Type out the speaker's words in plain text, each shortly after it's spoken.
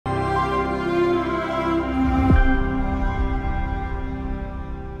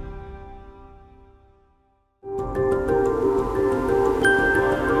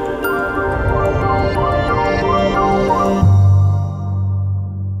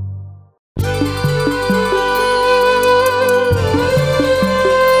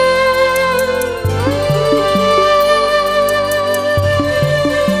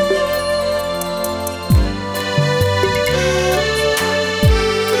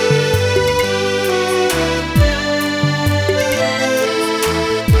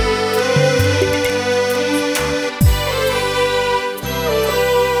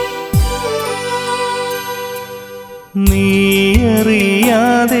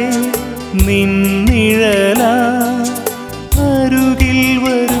നിന്നിഴലാ അരുകിൽ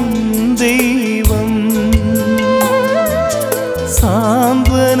വരും ദൈവം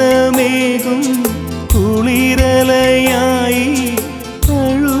സാന്ത്വനമേകും കുളിരലയായി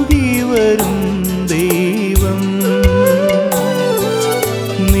അഴുകി വരും ദൈവം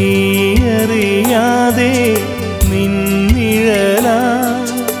നീയറിയാതെ നിന്നിഴലാ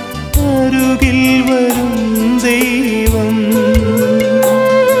അരുകിൽ വരും ദൈവം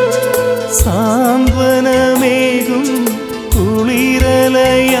സാന്ത്വനമേകും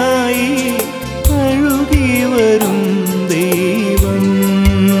കുളിരലയായി അഴുകി വരും ദൈവം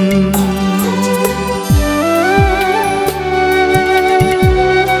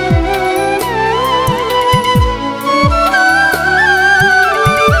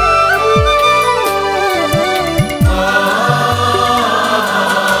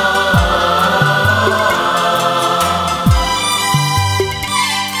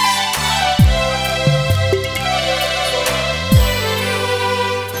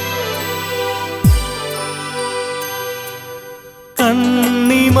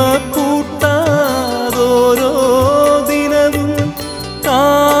കണ്ണിമ കൂട്ടാതോരോ ദിനവും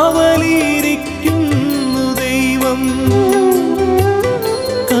കാവലിരിക്കുന്നു ദൈവം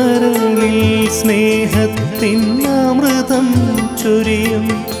കരളിൽ സ്നേഹത്തിൻ അമൃതം ചൊരിയും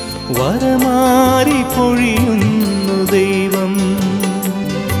വരമാരി പൊഴിയുന്നു ദൈവം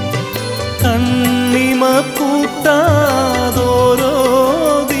കണ്ണിമ കൂട്ടാതോരോ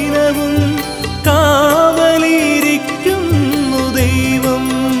ദിനവും കാവലിരിക്കുന്നു ദൈവം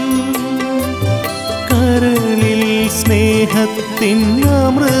കരളിൽ സ്നേഹത്തിൻ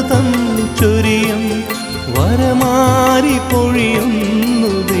അമൃതം ചൊരിയും വരമാരി പൊഴിയുന്നു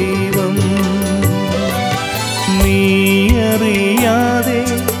ദൈവം നീയറിയാതെ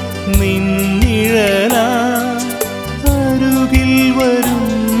നിന്നിഴലാ അരുകിൽ വരും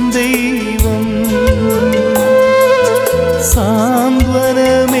ദൈവം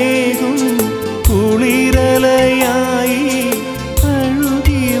സാന്ത്വനമേകും കുളിരലയായി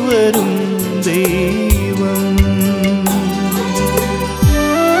അഴുകി വരും ദൈവം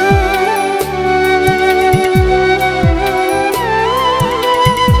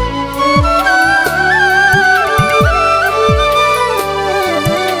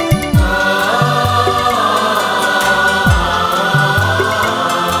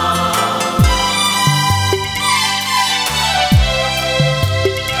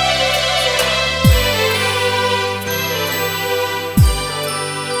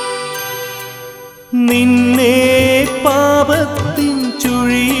നിന്നെ പാപത്തിൻ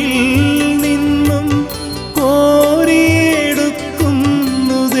ചുഴിയിൽ നിന്നും കോരിയെടുക്കുന്നു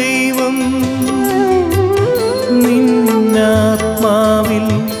ദൈവം നിന്നാത്മാവിൽ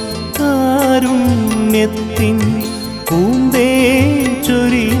കാരുണ്യത്തിൻ പൂന്തേ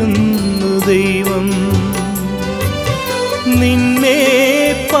ചൊരിയുന്നു ദൈവം നിന്നെ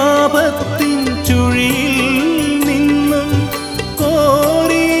പാപത്തിൻ ചുഴിയിൽ നിന്നും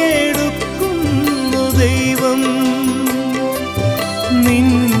കോരിയെടുക്കുന്നു ദൈവം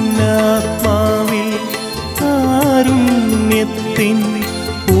നിന്നാത്മാവിൽ കാരുണ്യത്തിൻ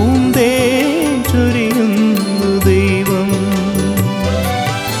പൂന്തേ ചൊരിയുന്നു ദൈവം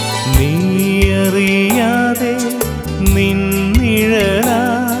നീയറിയാതെ നിന്നിഴലാ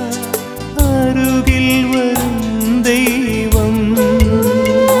അരുകിൽ വരും ദൈവം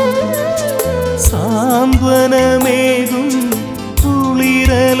സാന്ത്വനമേകും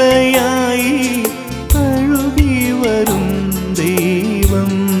കുളിരലയായി അഴുകി വരും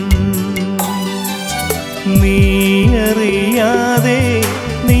ദൈവം നീയറിയാതെ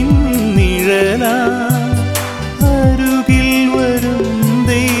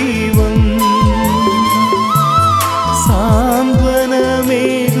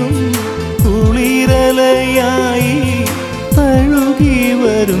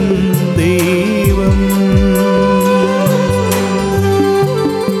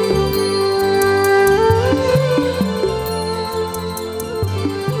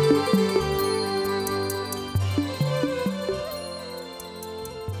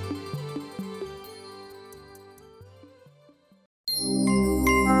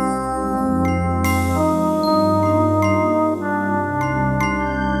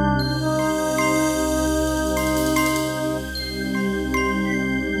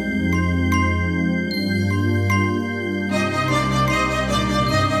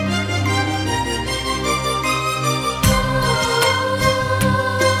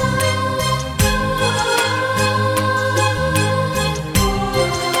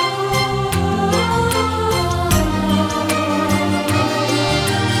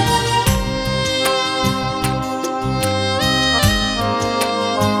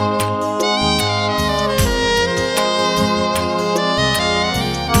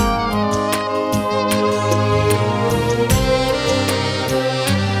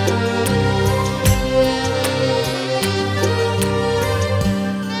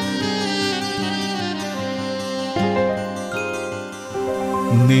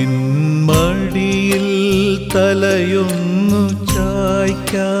നിൻ മടിയിൽ തലയൊന്നു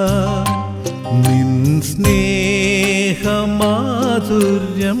ചായ്ക്കാൻ നിൻ സ്നേഹമാധുര്യം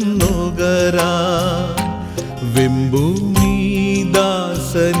നുകരാൻ വെമ്പൂമി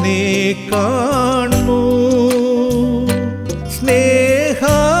ദാസനെ കാണൂ.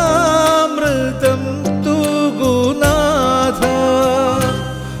 സ്നേഹാമൃതം തൂകുനാഥ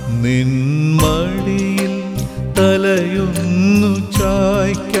നിൻ മടിയിൽ തലയൊന്നു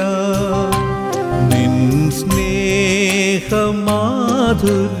ചായ്ക്കാൻ നിൻ സ്നേഹമാധുര്യം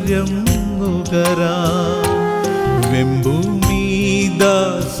നുകരാൻ വെമ്പൂമി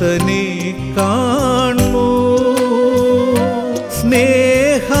ദാസനെ കാണൂ.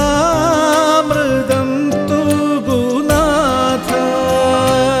 സ്നേഹാമൃതം തൂകുനാഥ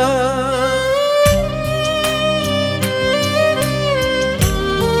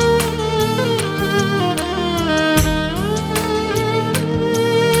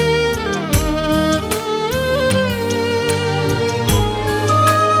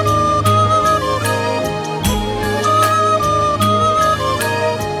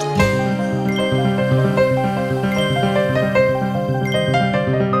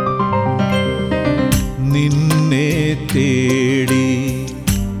നിന്നെ തേടി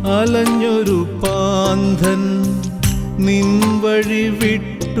അലഞ്ഞൊരു പാന്തൻ നിൻ വഴി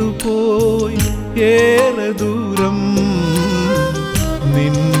വിട്ടുപോയി ഏറെ ദൂരം.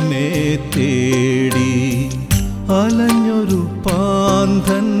 നിന്നെ തേടി അലഞ്ഞൊരു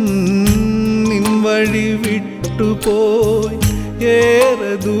പാന്തൻ നിൻ വഴി വിട്ടുപോയി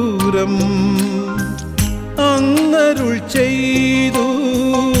ഏറെ ദൂരം. അങ്ങരുൾ ചെയ്തു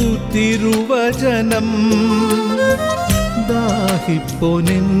തിരുവചനം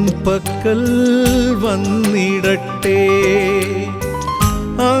ദാഹിപ്പോനിൻ പക്കൽ വന്നിടട്ടെ.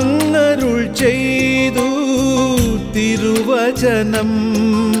 അങ്ങരുൾ ചെയ്തു തിരുവചനം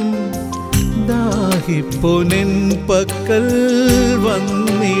ദാഹിപ്പോനിൻ പക്കൽ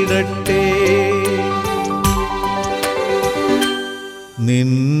വന്നിടട്ടെ. നിൻ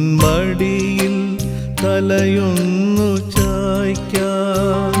മടിയിൽ തലയൊന്നു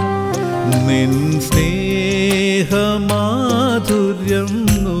ചായ്ക്കാൻ നിൻ സ്നേഹമാധുര്യം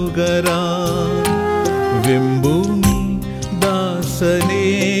നുകരാൻ വെമ്പൂമി ദാസനെ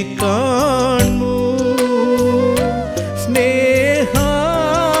കാണൂ. സ്നേഹാമൃതം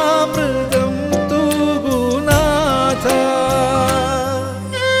തൂകുനാഥ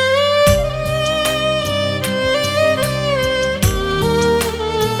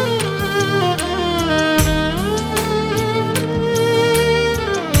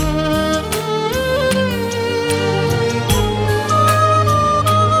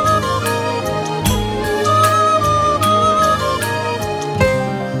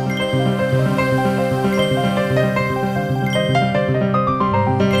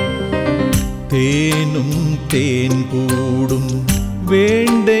തേനും തേൻ കൂടും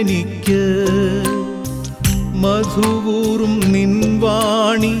വേണ്ടെനിക്ക് മധുവൂറും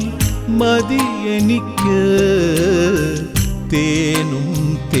നിൻവാണി മതി എനിക്ക്. തേനും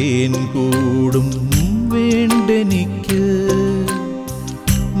തേൻ കൂടും വേണ്ടെനിക്ക്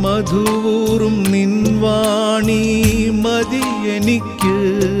മധുവൂറും നിൻവാണി മതി എനിക്ക്.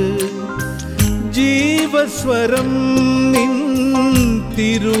 ജീവസ്വരം നിൻ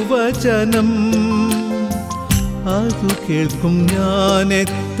തിരുവചനം അതു കേൾക്കും ഞാൻ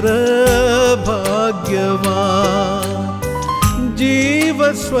എത്ര ഭാഗ്യവാൻ.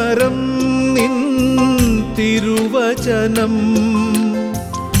 ജീവസ്വരം നിൻ തിരുവചനം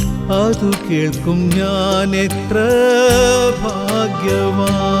അതു കേൾക്കും ഞാൻ എത്ര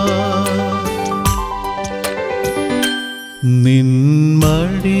ഭാഗ്യവാൻ. നിൻ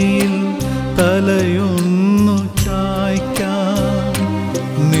മടിയിൽ തലയൊന്നു ചായ്ക്കാൻ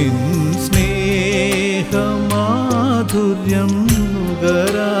നിൻ സ്നേഹമാധുര്യം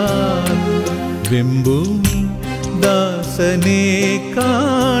നുകരാൻ വെമ്പൂമി ദാസനെ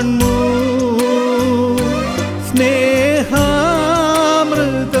കാണൂ. സ്നേഹാമൃതം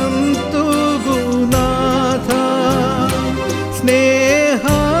തൂകുനാഥ സ്നേഹാമൃതം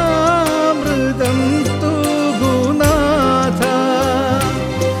തൂകുനാഥ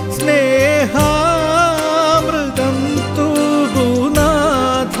സ്നേഹാമൃതം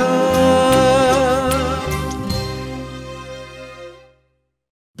തൂകുനാഥ.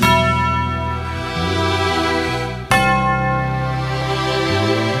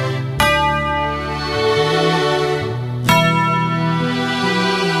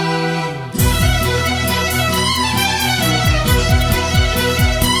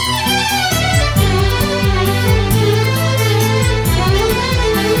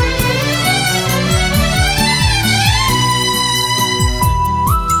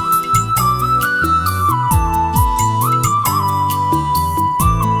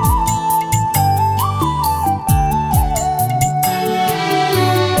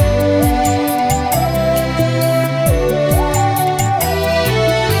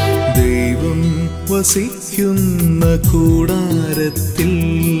 വസിക്കുന്ന കൂടാരത്തിൽ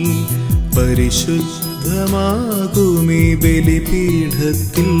പരിശുദ്ധമാകുമീ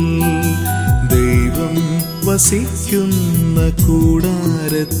ബലിപീഠത്തിൽ ദൈവം വസിക്കുന്ന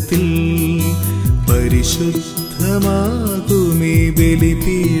കൂടാരത്തിൽ പരിശുദ്ധമാകുമീ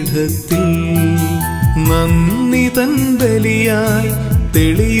ബലിപീഠത്തിൽ നന്ദി തൻ ബലിയായി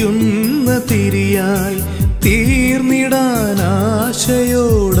തെളിയുന്ന തിരിയായി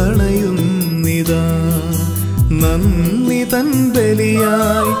തീർന്നിടാനാശയോടണയുന്നിതാ നന്ദി തൻ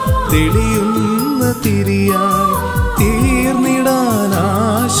ബലിയായി തെളിയുന്ന തിരിയായി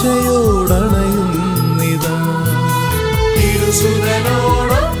തീർന്നിടാനാശയോടണയുന്നിതാ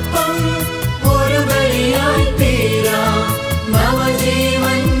തിരുസുതനോടൊപ്പം ഒരു ബലിയായി തീരാം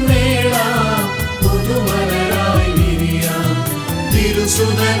നവജീവൻ നേടാം പുതുമലരായി വിരിയാം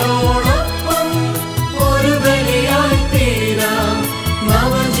തിരുസുതനോടൊപ്പം ഒരു ബലിയായി തീരാം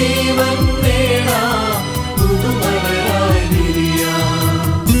നവജീവൻ നേടാം പുതുമലരായി വിരിയാം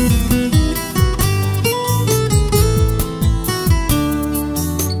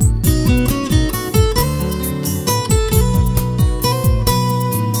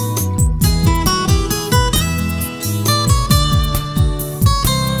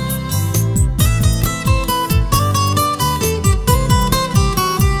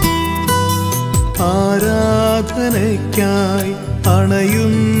ആരാധനയ്ക്കായി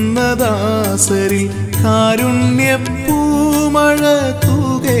അണയുന്ന ദാസരിൽ കാരുണ്യപ്പൂമഴ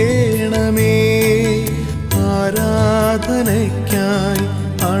തൂകേണമേ ആരാധനയ്ക്കായി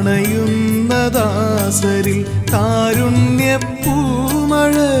അണയുന്ന ദാസരിൽ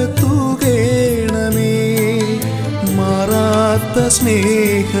കാരുണ്യപ്പൂമഴ തൂകേണമേ മാറാത്ത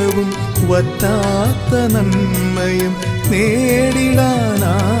സ്നേഹവും വറ്റാത്ത നന്മയും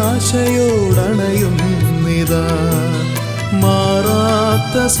നേടിടാനാശയോടണയുന്നിതാ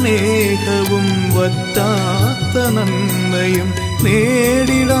മാറാത്ത സ്നേഹവും വറ്റാത്ത നന്മയും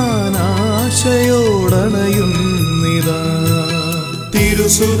നേടിടാനാശയോടണയുന്നിതാ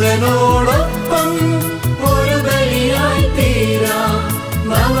തിരുസുതനോടൊപ്പം ഒരു ബലിയായി തീരാം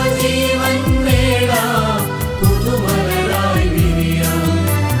നവജീവൻ നേടാം പുതുമലരായി വിരിയാം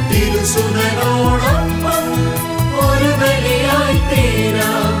തിരുസുതനോടൊപ്പം ഒരു ബലിയായി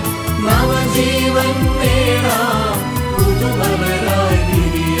തീരാം നവജീവൻ നേടാം പുതുമലരായി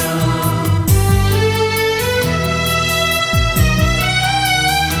വിരിയാം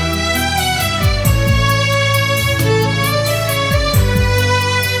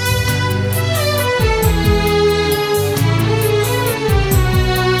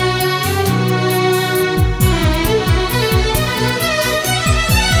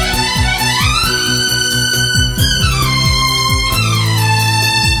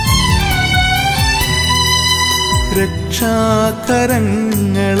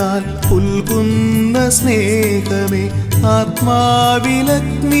രക്ഷാകരങ്ങളാൽ പുൽകുന്ന സ്നേഹമേ ആത്മാവിലഗ്നിയായി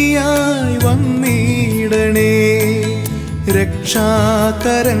വന്നിടണേ രക്ഷാകരങ്ങളാൽ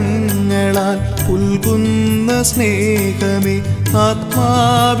പുൽകുന്ന സ്നേഹമേ ആത്മാവിലഗ്നിയായി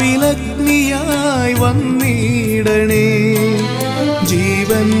വന്നിടണേ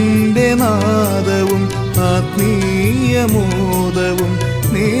ജീവന്റെ നാദവും ആത്മീയമോദവും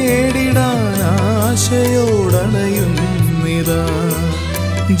നേടിടാനാശയോടണയുന്നിതാ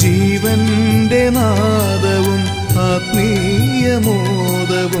ജീവന്റെ നാദവും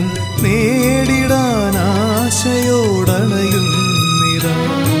ആത്മീയമോദവും നേടിടാനാശയോടണയുന്നിതാ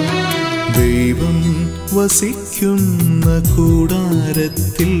ദൈവം വസിക്കുന്ന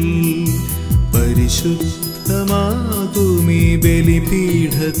കൂടാരത്തിൽ പരിശുദ്ധമാകുമീ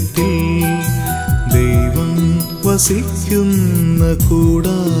ബലിപീഠത്തിൽ ദൈവം വസിക്കുന്ന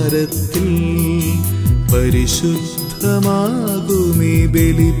കൂടാരത്തിൽ പരിശുദ്ധമാകുമീ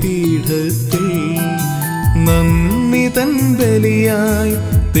ബലിപീഠത്തിൽ നന്ദി തൻ ബലിയായി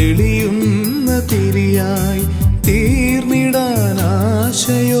തെളിയുന്ന തിരിയായി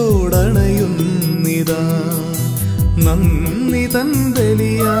തീർന്നിടാനാശയോടണയുന്നിതാ നന്ദി തൻ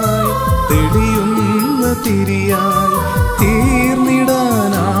ബലിയായി തെളിയുന്ന തിരിയായി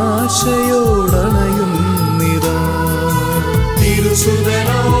തീർന്നിടാനാശയോടണയുന്നിതാ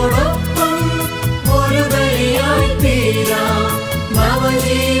തിരുസുതനോടൊപ്പം ഒരു ബലിയായി തീരാം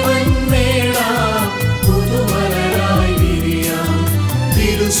നവജീവൻ നേടാം പുതുമലരായി വിരിയാം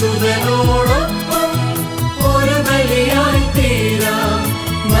തിരുസുതനോടൊപ്പം ഒരു ബലിയായി തീരാം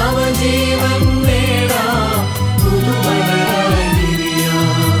നവജീവൻ നേടാം പുതുമലരായി വിരിയാം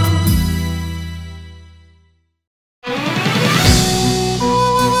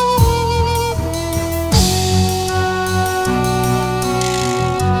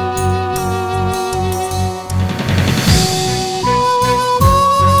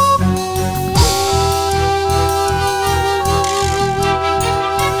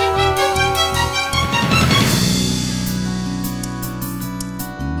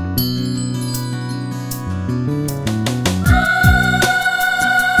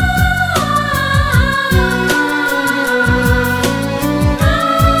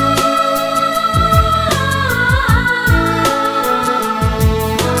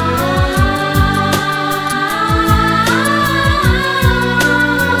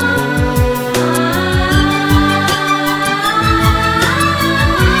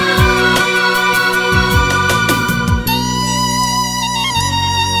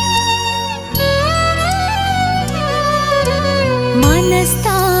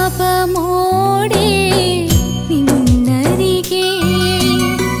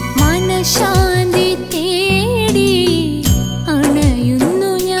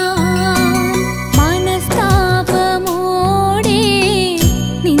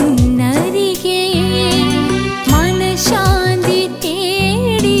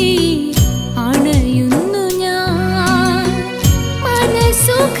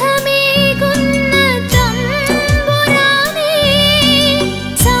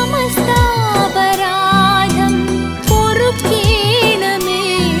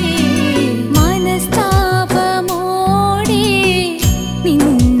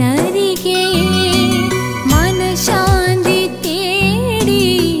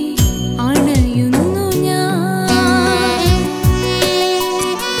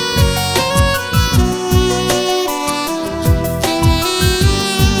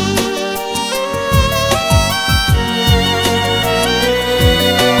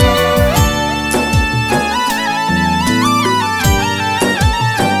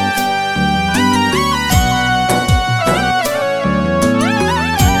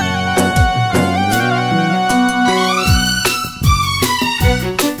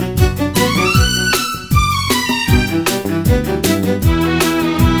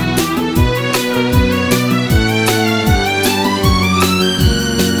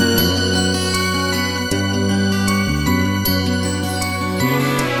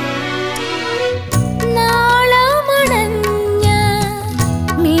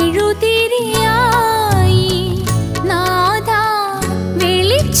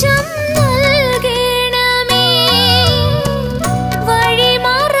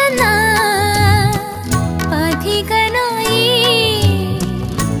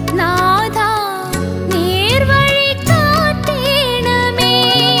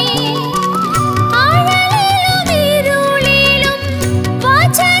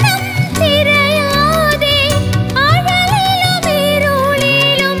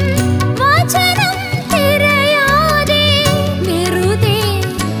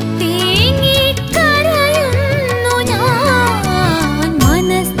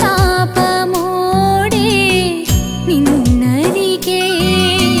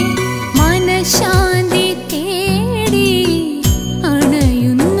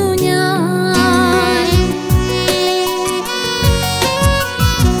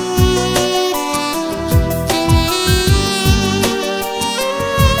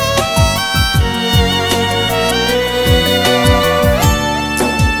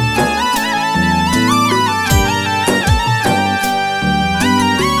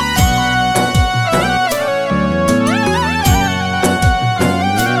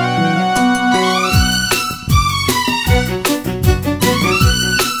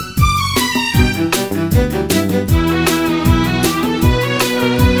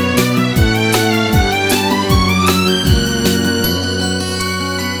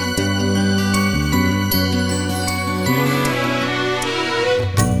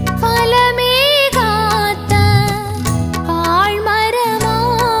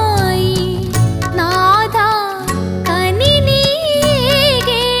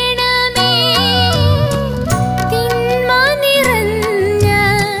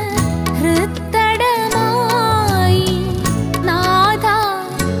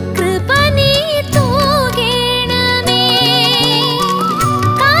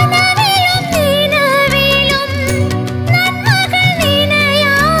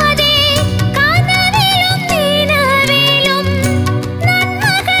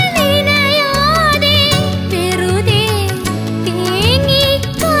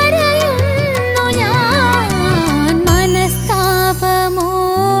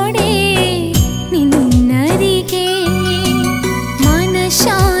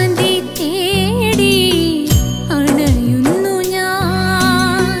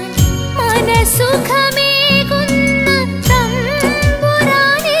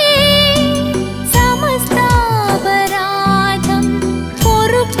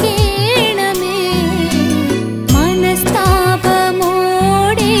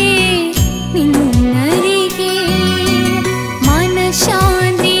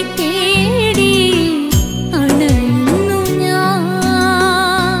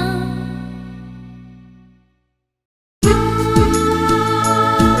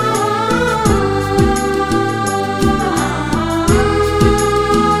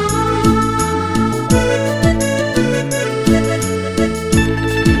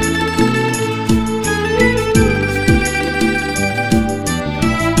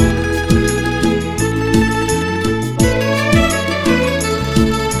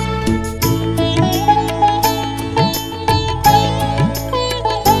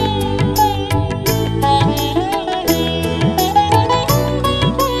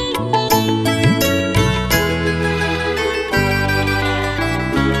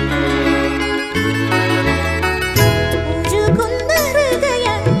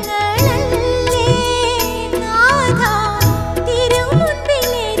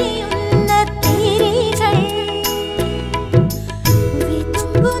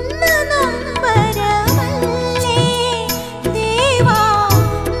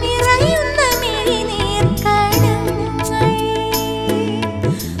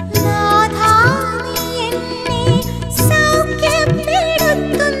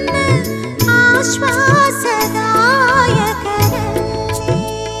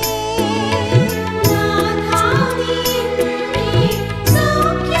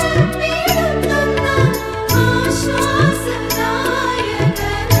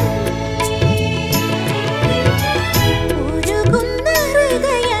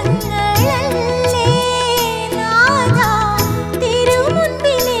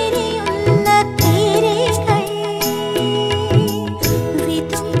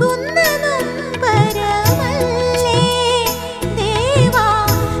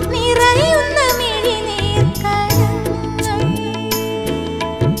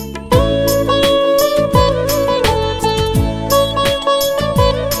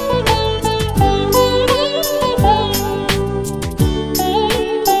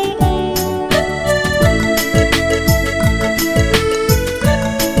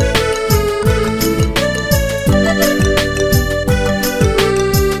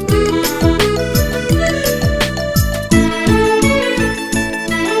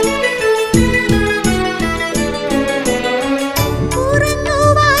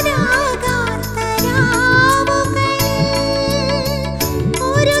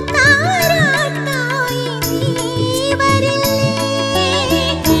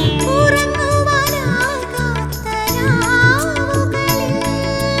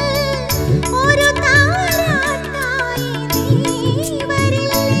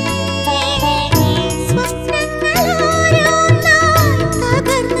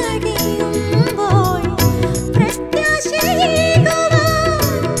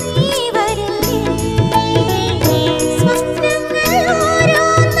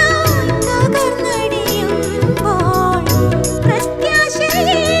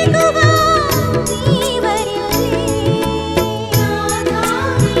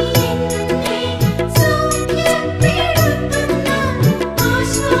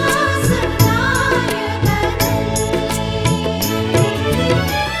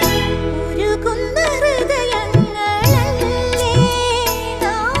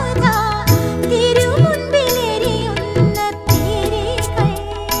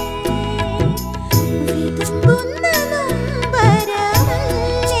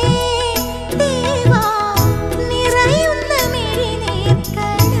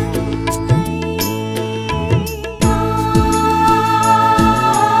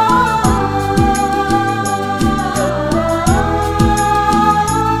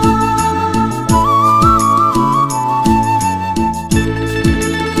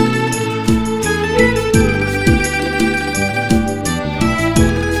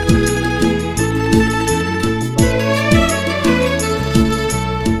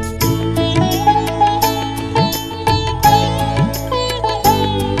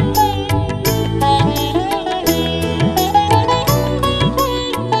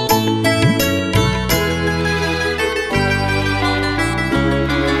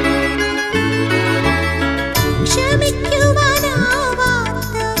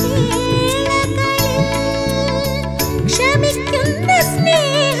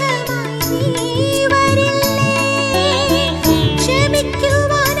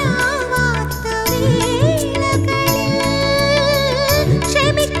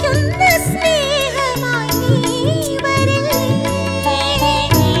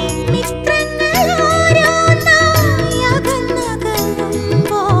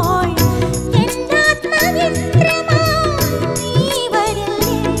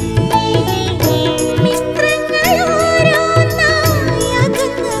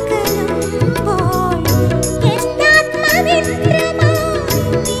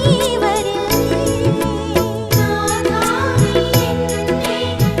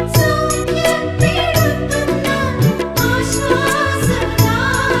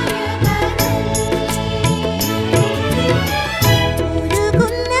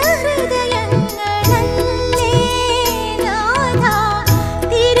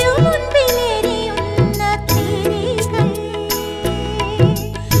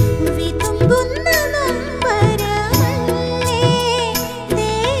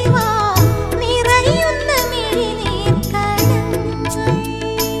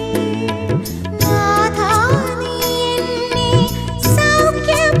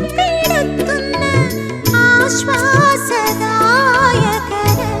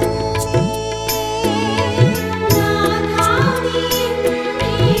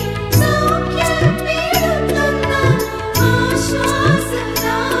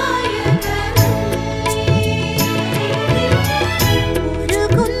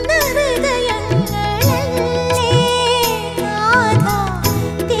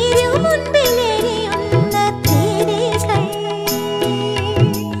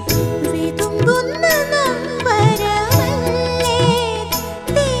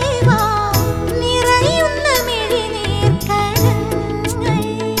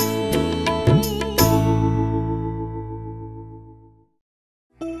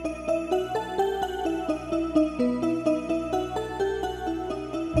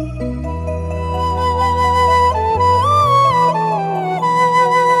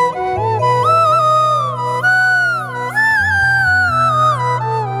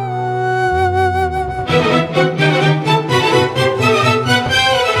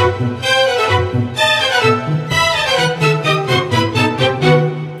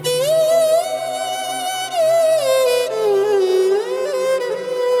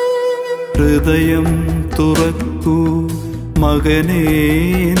ഹൃദയം തുറക്കൂ മകനേ,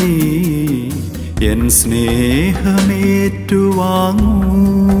 നീ എൻ സ്നേഹമേറ്റുവാങ്ങൂ.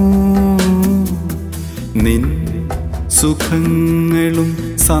 നിൻ സുഖങ്ങളും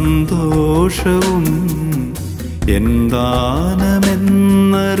സന്തോഷവും എന്താനമെന്നറിയൂ.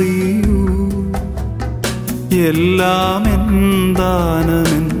 എല്ലാം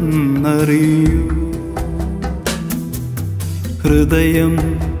എന്താനമെന്നറിയൂ. ഹൃദയം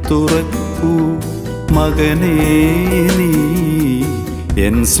തുറക്കൂ മകനേ, നീ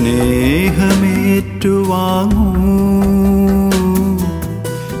എൻ സ്നേഹമേറ്റുവാങ്ങൂ.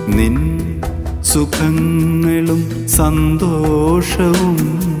 നിൻ സുഖങ്ങളും സന്തോഷവും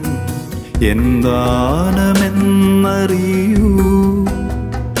എന്താനമെന്നറിയൂ.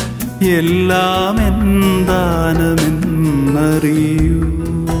 എല്ലാം എന്താനമെന്നറിയൂ.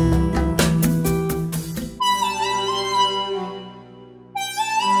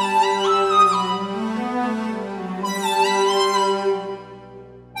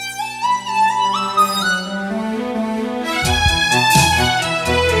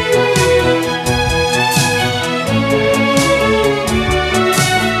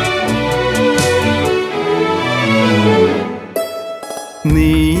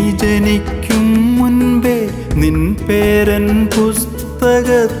 നീ ജനിക്കും മുൻപേ നിൻ പേരൻ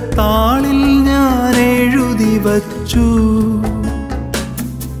പുസ്തകത്താളിൽ ഞാൻ എഴുതി വച്ചു.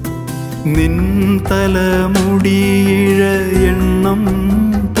 നിൻ തലമുടിയിഴ എണ്ണം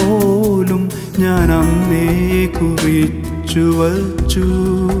പോലും ഞാൻ അന്നേ കുറിച്ചു വച്ചു.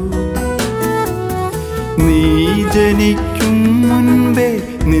 നീ ജനിക്കും മുൻപേ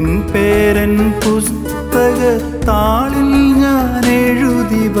നിൻ പേരൻ പുസ്തകത്താളിൽ ഞാൻ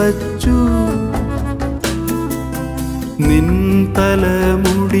എഴുതി വച്ചു. നിൻ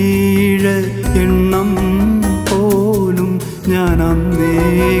തലമുടിയിഴ എണ്ണം പോലും ഞാൻ അന്നേ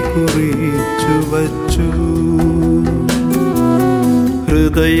കുറിച്ചു വച്ചു.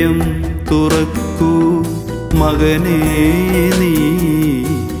 ഹൃദയം തുറക്കൂ മകനേ, നീ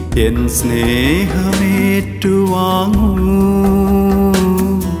എൻ സ്നേഹമേറ്റുവാങ്ങൂ.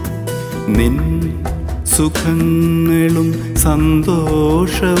 നിൻ സുഖങ്ങളും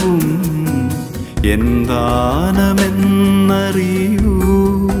സന്തോഷവും എന്താനമെന്നറിയൂ.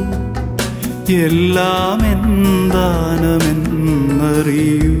 എല്ലാം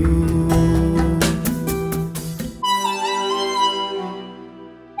എന്താനമെന്നറിയൂ.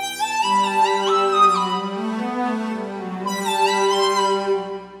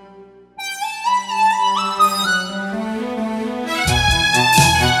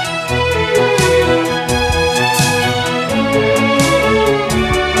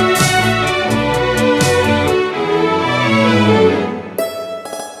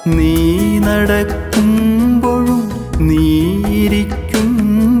 നീ നടക്കുമ്പോഴും നീ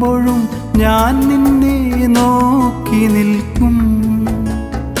ഇരിക്കുമ്പോഴും ഞാൻ നിന്നെ നോക്കി നിൽക്കും.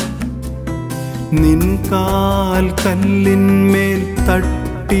 നിൻ കാൽ കല്ലിന്മേൽ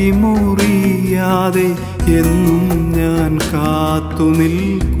തട്ടി മുറിയാതെ എന്നും ഞാൻ കാത്തു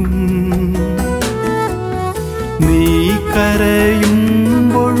നിൽക്കും. നീ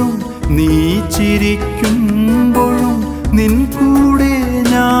കരയുമ്പോഴും നീ ചിരിക്കുമ്പോഴും നിൻ കൂടെ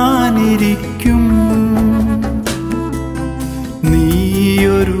ഞാനിരിക്കും.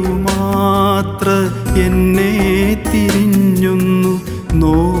 നീയൊരു മാത്ര എന്നെ തിരിഞ്ഞൊന്നു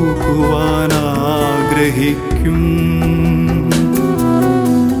നോക്കുവാനാഗ്രഹിക്കും.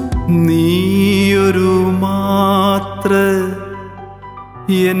 നീയൊരു മാത്ര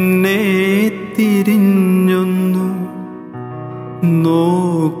എന്നെ തിരിഞ്ഞൊന്നു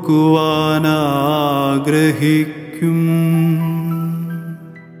നോക്കുവാനാഗ്രഹിക്കും.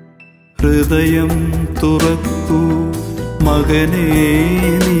 ഹൃദയം തുറക്കൂ മകനേ,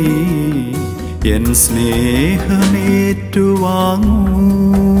 നീ എൻ സ്നേഹമേറ്റുവാങ്ങൂ.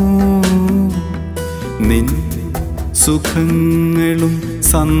 നിൻ സുഖങ്ങളും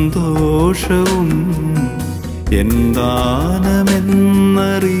സന്തോഷവും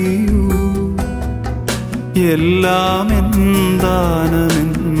എന്താനമെന്നറിയൂ. എല്ലാം എന്താനമെന്നറിയൂ.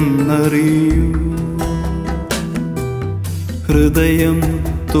 ഹൃദയം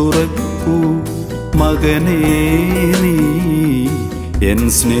തുറക്കൂ മകനേ, നീ എൻ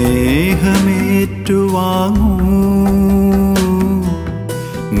സ്നേഹമേറ്റുവാങ്ങൂ.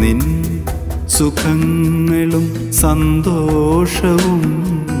 നിൻ സുഖങ്ങളും സന്തോഷവും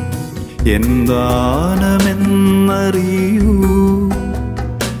എന്താനമെന്നറിയൂ.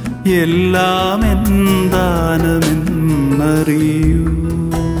 എല്ലാം എന്താനമെന്നറിയൂ.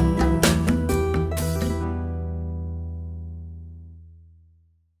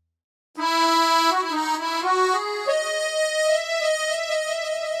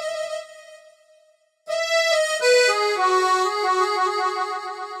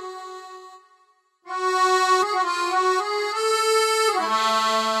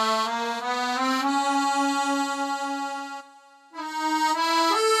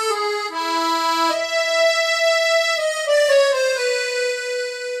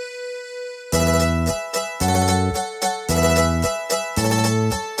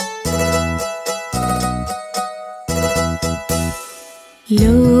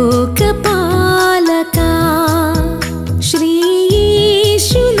 ലോകപാലക ശ്രീ യേശുനായക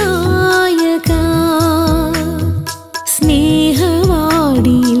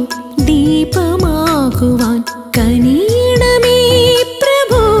സ്നേഹവാടിയിൽ ദീപമാകുവാൻ കനിയണമേ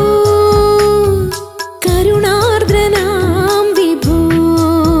പ്രഭോ കരുണാർദ്രനാം വിഭോ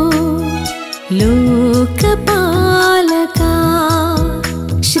ലോകപാലക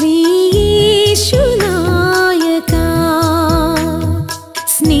ശ്രീ യേശുനായക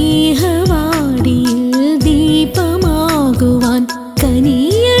സ്നേഹവാടിയിൽ ദീപമാകുവാൻ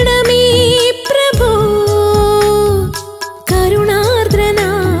കനിയണമേ പ്രഭോ കരുണാർദ്രനാം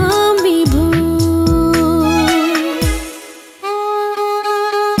വിഭോ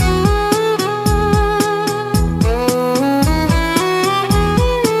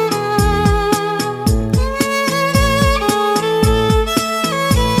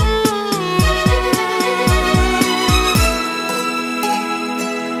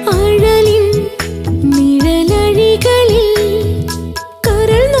അഴലിൻ നിഴലഴികളിൽ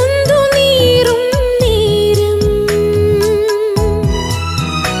കരൾ നൊന്തു നീറും നേരം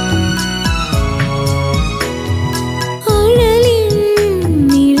അഴലിൻ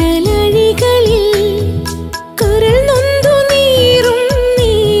നിഴലഴികളിൽ കരൾ നൊന്തു നീറും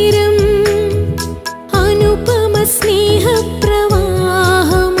നേരം അനുപമ സ്നേഹപ്രവാഹമായി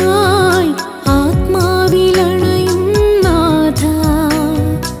ആത്മാവിലണയും നാഥ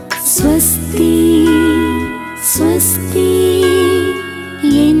സ്വസ്തി സ്വസ്തി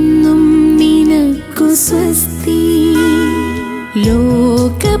എന്നും നിനക്കു സ്വസ്തി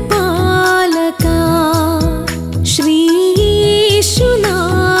ലോകപാലക ശ്രീ യേശുനായക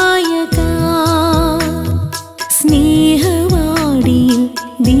സ്നേഹവാടിയിൽ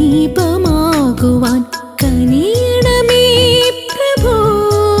ദീപമാകുവാൻ കനിയണമേ പ്രഭോ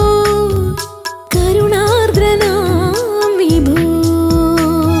കരുണാർദ്രനാം വിഭോ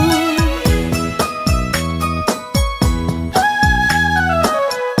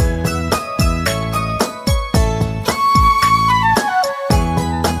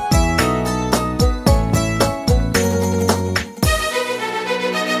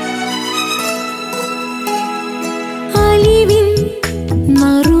അലിവിൻ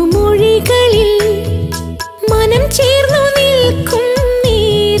നറുമൊഴികളിൽ മനം ചേർന്നു നിൽക്കും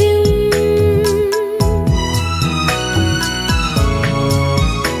നേരം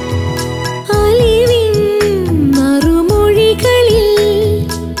അലിവിൻ നറുമൊഴികളിൽ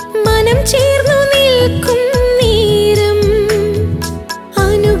മനം ചേർന്നു നിൽക്കും നേരം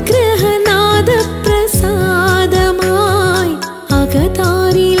അനുഗ്രഹനാദ പ്രസാദമായി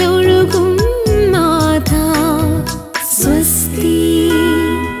അകതാരിലൊഴുകും നാഥ സ്വസ്തി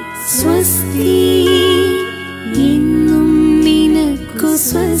സ്വസ്തി എന്നും നിനക്കു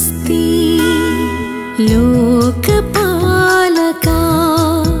സ്വസ്തി ലോകപാലക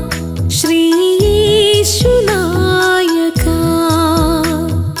ശ്രീ യേശുനായക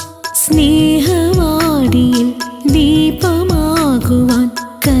സ്നേഹവാടിയിൽ ദീപമാകുവാൻ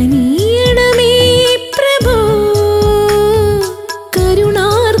കനിയണമേ പ്രഭോ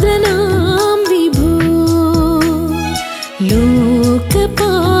കരുണാർദ്രനാം വിഭോ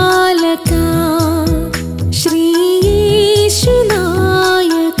ലോകപാലക ശ്രീ യേശുനായക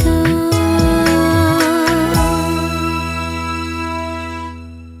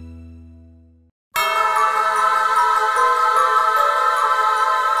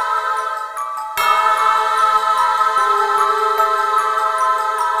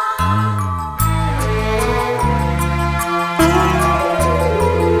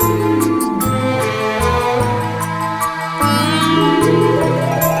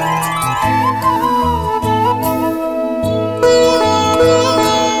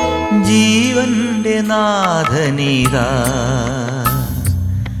ജീവന്റെ നാഥനീതാ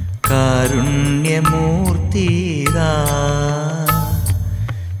കാരുണ്യമൂർത്തിതാ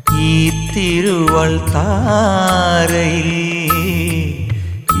ഈ തിരുവൾ താരയിൽ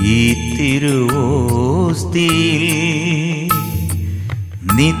ഈ തിരുവോസ്തിയിൽ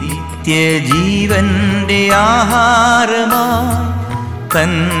നിത്യജീവന്റെ ആഹാരമായി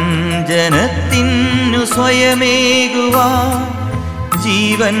തൻ ജനത്തിനു സ്വയമേകുവാൻ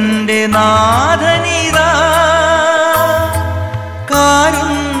ജീവന്റെ നാഥനീതാ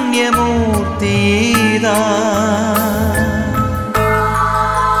കാരുണ്യമൂർത്തിതാ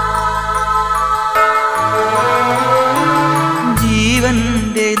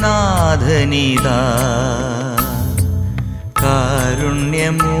ജീവന്റെ നാഥനീതാ കാരുണ്യമൂർത്തിതാ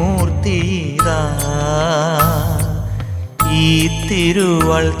ഈ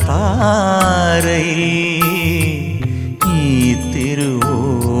തിരുവൾ താരയിൽ ഈ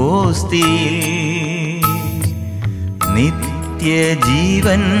തിരുവോസ്തിയിൽ നിത്യ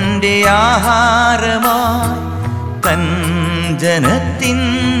നിത്യജീവന്റെ ആഹാരമായി തൻ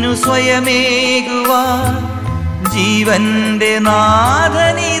ജനത്തിനു സ്വയമേകുവാൻ ജീവന്റെ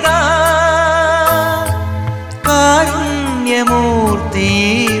നാഥനിതാ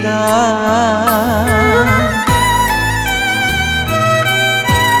കാരുണ്യമൂർത്തിയിതാ.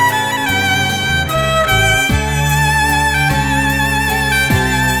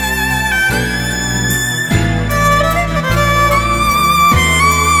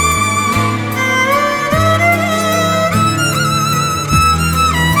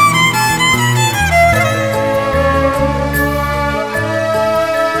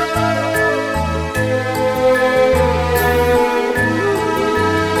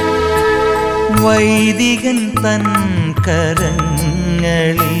 വൈദികൻ തൻ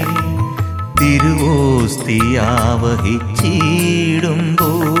കരങ്ങളിൽ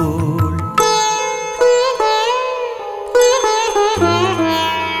തിരുവോസ്തിയാവഹിച്ചിടുമ്പോൾ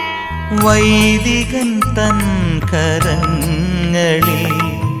വൈദികൻ തൻ കരങ്ങളിൽ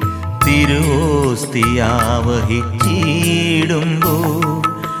തിരുവോസ്തിയാവഹിച്ചിടുമ്പോൾ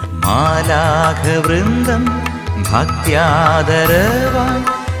മാലാഖവൃന്ദം ഭക്ത്യാദരവായി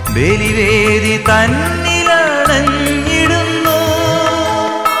ബലിവേദി തന്നിലണഞ്ഞിടുന്നു.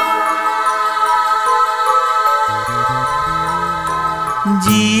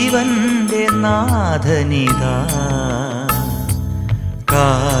 ജീവന്റെ നാഥനിതാ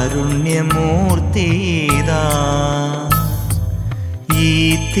കാരുണ്യമൂർത്തിയിതാ ഈ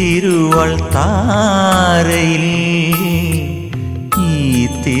തിരുവൾത്താരയിൽ ഈ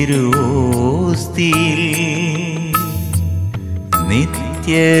തിരുവോസ്തിയിൽ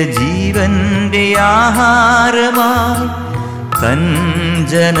നിത്യജീവന്റെ ആഹാരമായി തൻ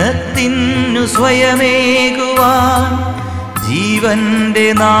ജനത്തിനു സ്വയമേകുവാൻ ജീവന്റെ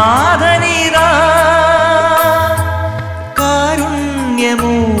നാഥനിതാ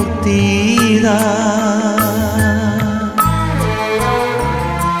കാരുണ്യമൂർത്തിയിതാ.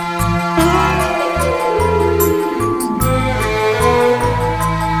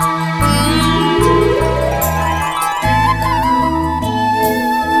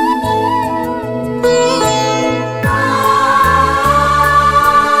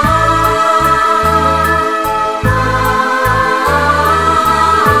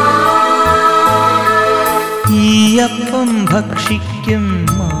 അപ്പം ഭക്ഷിക്കും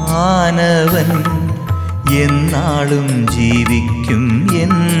മാനവൻ എന്നാളും ജീവിക്കും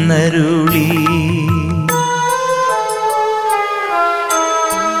എന്നരുളി.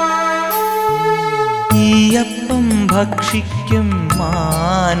 ഈ അപ്പം ഭക്ഷിക്കും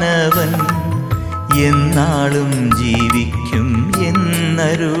മാനവൻ എന്നാളും ജീവിക്കും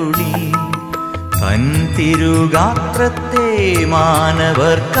എന്നരുളി. തൻ തിരുഗാത്രത്തെ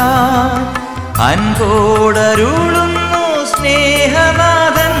മാനവർക്കായി അൻപോടരുളുന്നു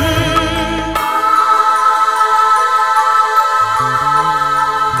സ്നേഹനാഥൻ.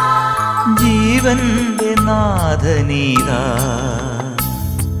 ജീവന്റെ നാഥനീതാ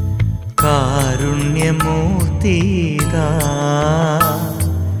കാരുണ്യമൂർത്തിയിതാ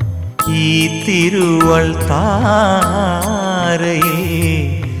ഈ തിരുവൾത്താരയിൽ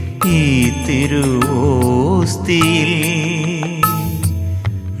ഈ തിരുവോസ്തിയിൽ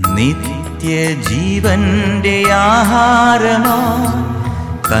നിത്യജീവന്റെ ആഹാരമായി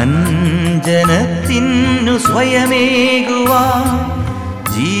തൻ ജനത്തിനു സ്വയമേകുവാൻ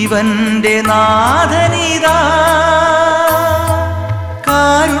ജീവന്റെ നാഥനിതാ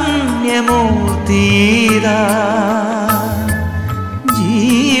കാരുണ്യമൂർത്തിയിതാ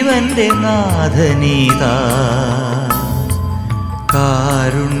ജീവന്റെ നാഥനിതാ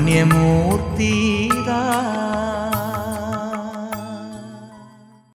കാരുണ്യമൂർത്തി.